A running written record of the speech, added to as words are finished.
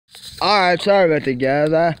Alright, sorry about that,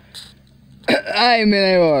 guys. I ain't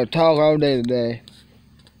been able to talk all day today.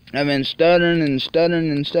 I've been stuttering and stuttering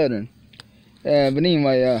and stuttering. But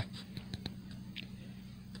anyway,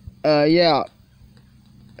 yeah.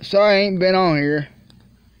 Sorry I ain't been on here.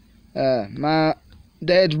 My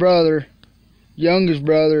dad's brother, youngest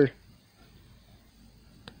brother,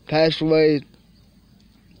 passed away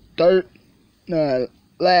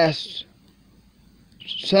last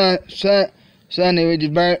Sunday. We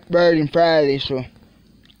just buried him Friday, so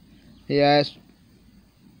yeah, that's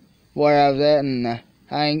where I was at, and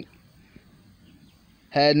I ain't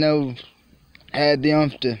had the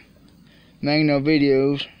umph to make no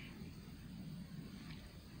videos.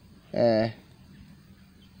 Yeah,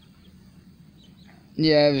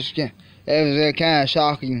 it was kind of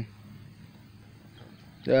shocking.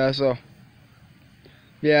 Yeah, so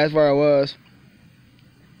yeah, that's where I was.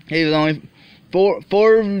 He was only four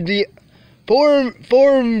of the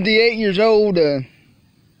 8 years old.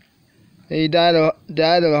 He died of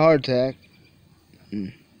a heart attack.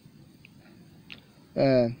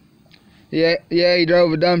 Yeah, he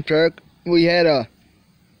drove a dump truck. We had a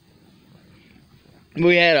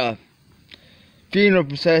funeral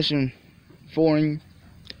procession for him.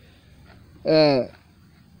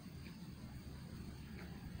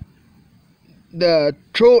 The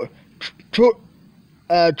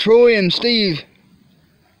Troy and Steve,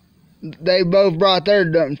 they both brought their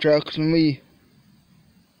dump trucks, and we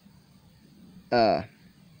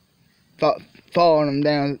following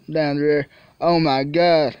them down there. Oh my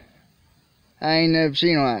God, I ain't never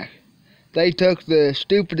seen them like. They took the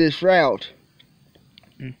stupidest route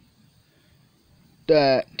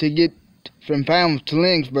to get from Falmouth to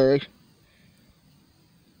Lynchburg.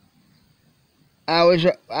 I wish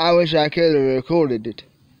I could have recorded it,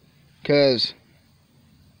 'cause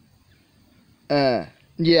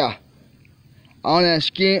yeah, on that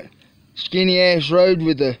skinny ass road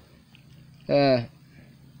with the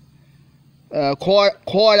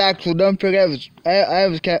quad axle dump truck, that was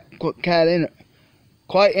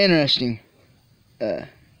quite interesting. But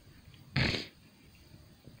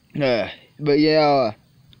yeah,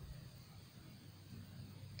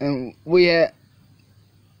 and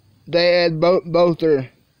they had both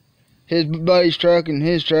his buddy's truck and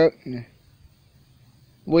his truck.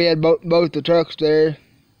 We had both the trucks there,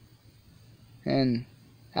 and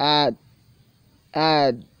yeah,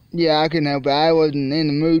 I couldn't help it. I wasn't in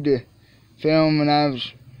the mood to film, and I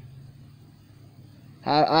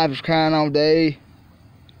was crying all day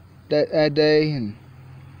that day, and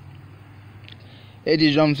it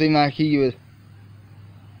just don't seem like he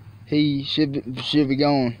should be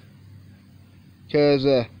going, 'cause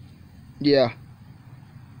yeah,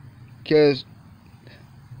 'cause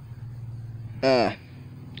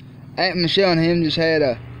Aunt Michelle and him just had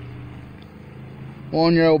a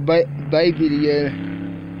 1-year-old baby together.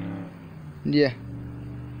 Yeah,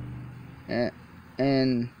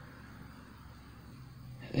 and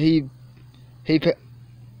he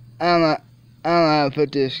I don't know how to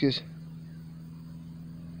put this, 'cause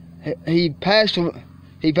he passed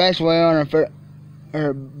away on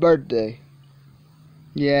her birthday.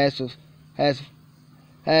 Yeah,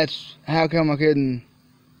 that's how come I couldn't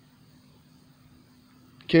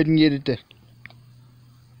get it to,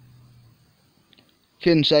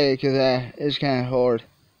 couldn't say it, 'cause it's kind of hard.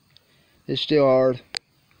 It's still hard,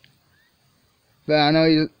 but I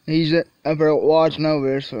know he's up there watching over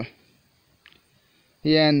there. So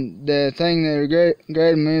yeah, and the thing that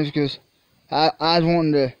regretted me is because I was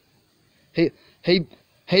wanting to.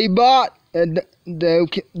 He bought the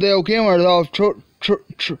cameras off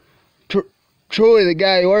Troy, the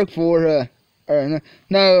guy he worked for.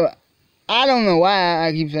 No, I don't know why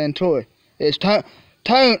I keep saying Troy. It's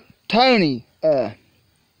Tony.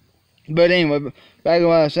 But anyway, back to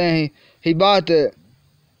what I was saying. He bought his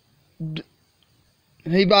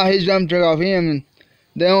dump truck off him, and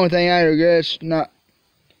the only thing I regret is not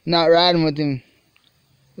riding with him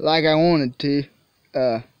like I wanted to.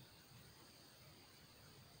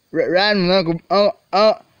 Riding with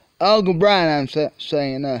Uncle Brian, I'm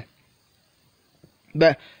saying.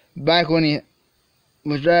 But back when he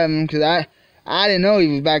was driving, 'cause I didn't know he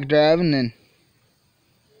was back driving,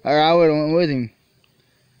 or I would have went with him.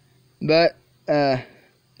 But yeah,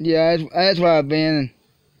 that's where I've been. And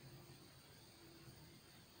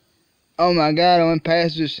oh my God, I went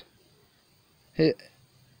past his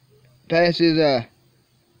casket,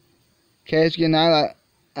 and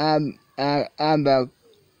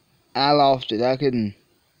I lost it. I couldn't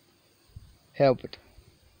help it.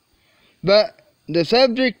 But the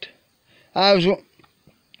subject I got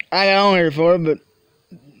on here for, but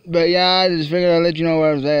yeah, I just figured I'd let you know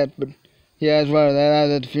where I was at. But Yeah, as well. That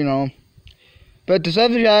was at the funeral home. But the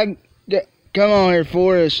subject I come on here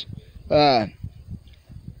for is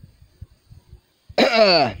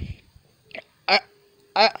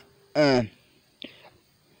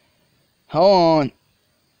hold on.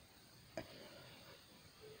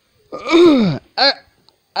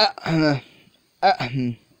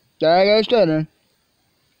 There I go stuttering.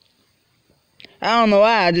 I don't know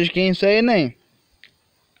why, I just can't say a name.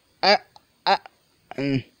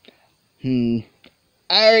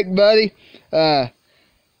 Eric, buddy,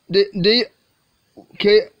 do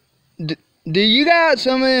you got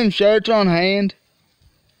some of them shirts on hand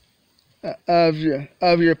of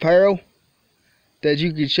your apparel that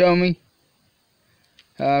you could show me?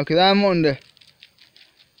 Cause I'm wanting to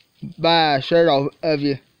buy a shirt off of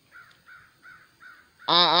you.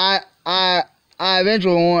 I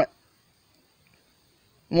eventually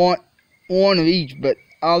want one of each, but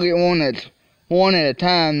I'll get one at a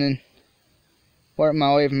time, and work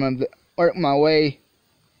my way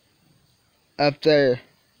up there.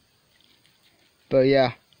 But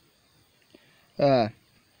yeah,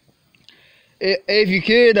 if you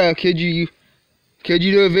could you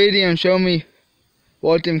do a video and show me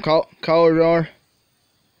what them colors are?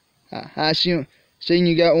 I seen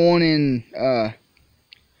you got one in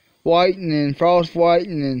white, and then frost white,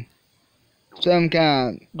 and then some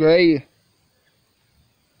kind of gray,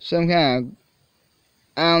 some kind of,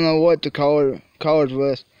 I don't know what the colors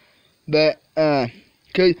was, but if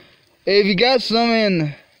you got some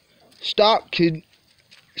in stock it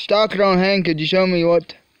on hand, could you show me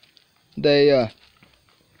what they are?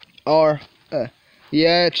 I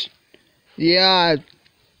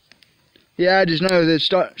just know that it's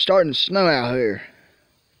starting to snow out here.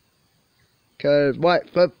 Cause white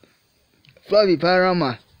fluffy powder on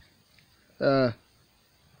my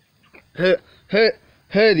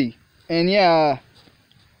hoodie, and yeah,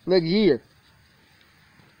 look here.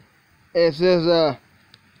 It says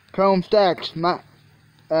chrome stacks. Mind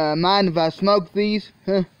if I smoke these?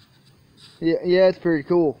 Huh? Yeah, it's pretty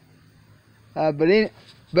cool. But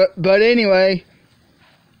anyway,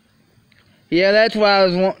 yeah, that's why I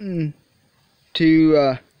was wanting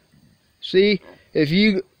to see if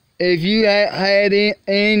you had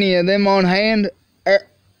any of them on hand. There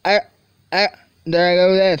I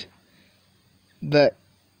go. That. But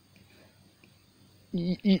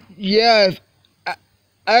yeah, if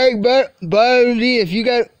Eric, buddy, if you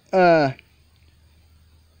got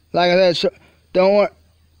like I said, don't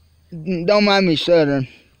mind me stuttering.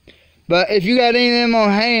 But if you got any of them on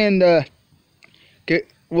hand,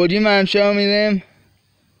 would you mind showing me them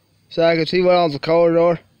so I can see what all the colors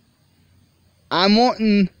are? I'm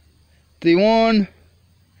wanting the one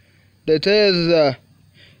that says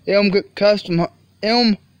Elm Custom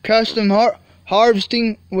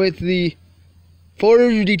Harvesting with the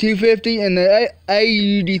 400D250 and the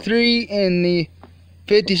AUD3 and the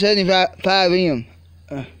 5075M.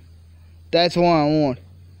 That's the one I want.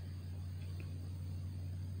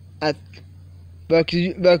 But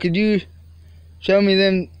could you show me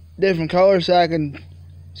them different colors so I can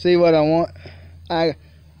see what I want?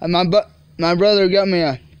 My brother got me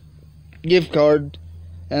a gift card,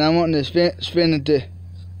 and I'm wanting to spend it to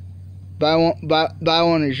buy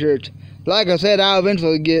one of his shirts. Like I said, I'll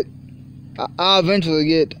eventually get every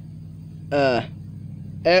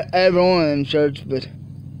one of them shirts,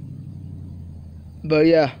 but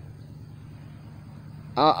yeah,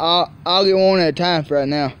 I'll get one at a time for right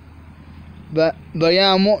now. But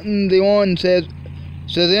yeah, I'm wanting the one that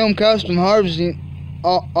says Elm Custom Harvesting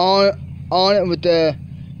on it with the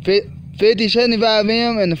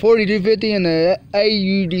 5075M and the 4250 and the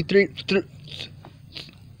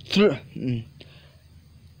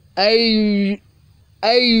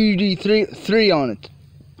AUD3 on it.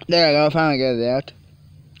 There I go, I finally got it out.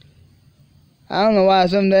 I don't know why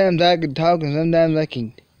sometimes I can talk and sometimes I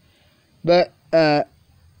can't. But yeah,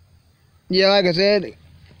 like I said,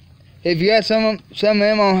 if you got some of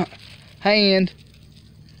them on hand,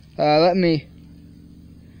 let me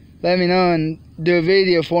know and do a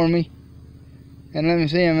video for me, and let me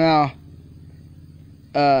see them now.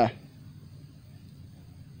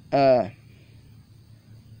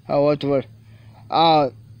 Oh, what's the word?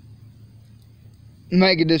 I'll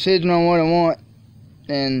make a decision on what I want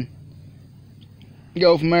and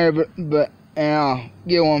go from there. But I'll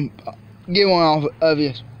get one off of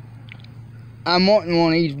you. I'm wanting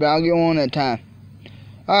one each, but I'll get one at a time.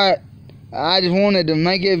 Alright, I just wanted to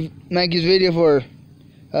make this video for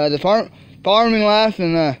the farming life,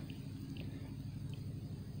 and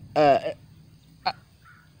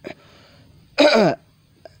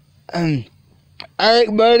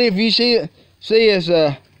Eric, buddy, if you see us,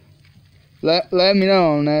 let me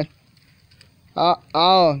know on that.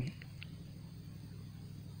 I'll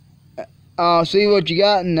see what you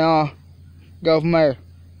got, and I'll go from there.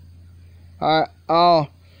 Alright, I'll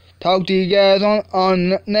talk to you guys on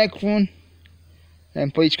the next one.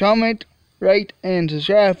 And please comment, rate, and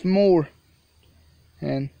subscribe for more.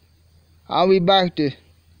 And I'll be back to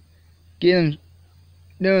doing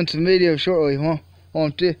some videos shortly.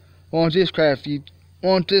 Once this crap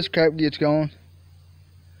gets going.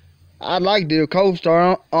 I'd like to do a cold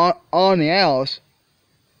start on the house,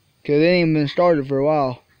 cause it ain't been started for a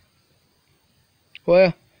while.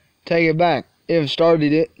 Well, take it back. It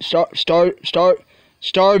started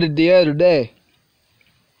the other day,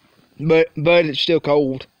 but it's still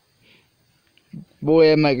cold. Boy,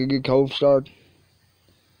 that'd make a good cold start.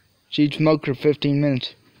 She'd smoke for 15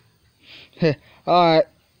 minutes. Alright,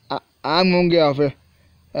 I'm gonna get off here.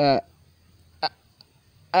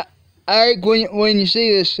 Eric, when you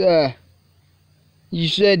see this, you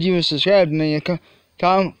said you were subscribed to me.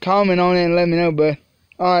 Comment on it and let me know, bud.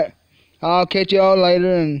 Alright, I'll catch y'all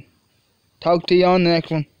later and talk to you on the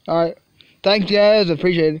next one. Alright, thanks guys, I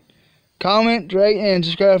appreciate it. Comment, rate, and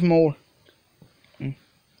subscribe for more.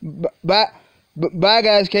 Bye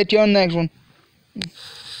guys, catch you on the next one.